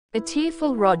A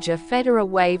tearful Roger Federer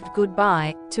waved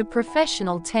goodbye to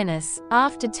professional tennis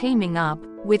after teaming up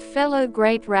with fellow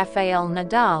great Rafael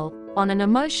Nadal on an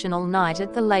emotional night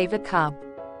at the Laver Cup.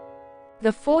 The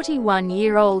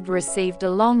 41-year-old received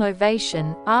a long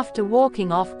ovation after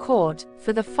walking off court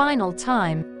for the final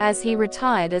time as he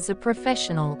retired as a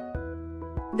professional.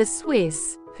 The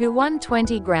Swiss, who won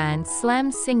 20 Grand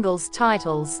Slam singles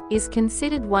titles, is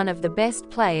considered one of the best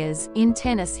players in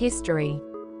tennis history.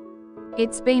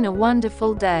 "It's been a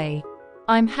wonderful day.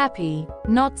 I'm happy,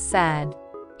 not sad.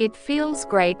 It feels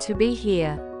great to be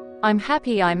here. I'm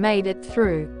happy I made it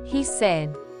through," he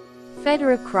said.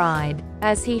 Federer cried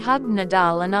as he hugged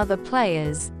Nadal and other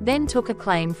players, then took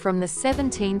acclaim from the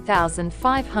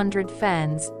 17,500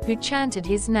 fans who chanted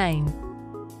his name.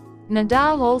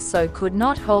 Nadal also could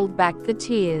not hold back the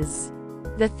tears.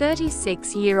 The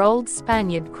 36-year-old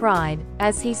Spaniard cried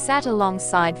as he sat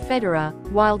alongside Federer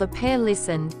while the pair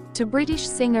listened to British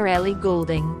singer Ellie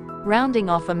Goulding, rounding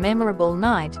off a memorable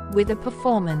night with a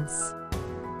performance.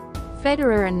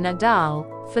 Federer and Nadal,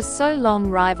 for so long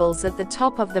rivals at the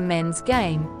top of the men's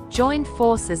game, joined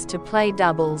forces to play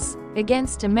doubles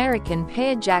against American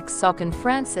pair Jack Sock and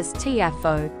Frances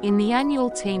Tiafoe in the annual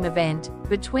team event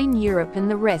between Europe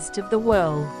and the rest of the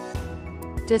world.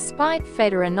 Despite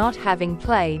Federer not having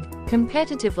played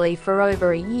competitively for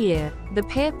over a year, the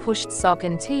pair pushed Sock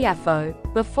and Tiafoe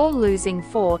before losing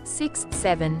 4-6,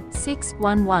 7-6,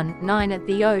 1-1, 9 at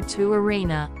the O2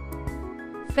 Arena.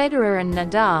 Federer and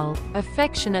Nadal,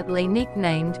 affectionately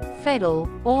nicknamed fedal,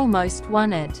 almost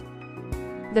won it.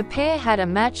 The pair had a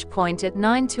match point at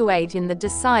 9-8 in the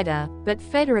decider, but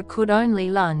Federer could only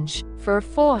lunge for a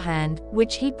forehand,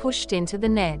 which he pushed into the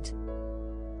net.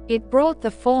 It brought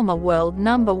the former world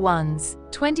number one's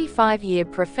 25-year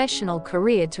professional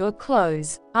career to a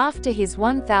close after his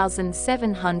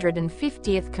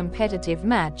 1,750th competitive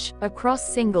match across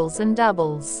singles and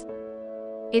doubles.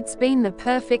 "It's been the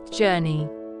perfect journey.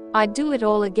 I'd do it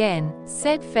all again,"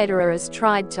 said Federer as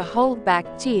tried to hold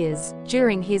back tears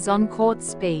during his on-court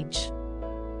speech.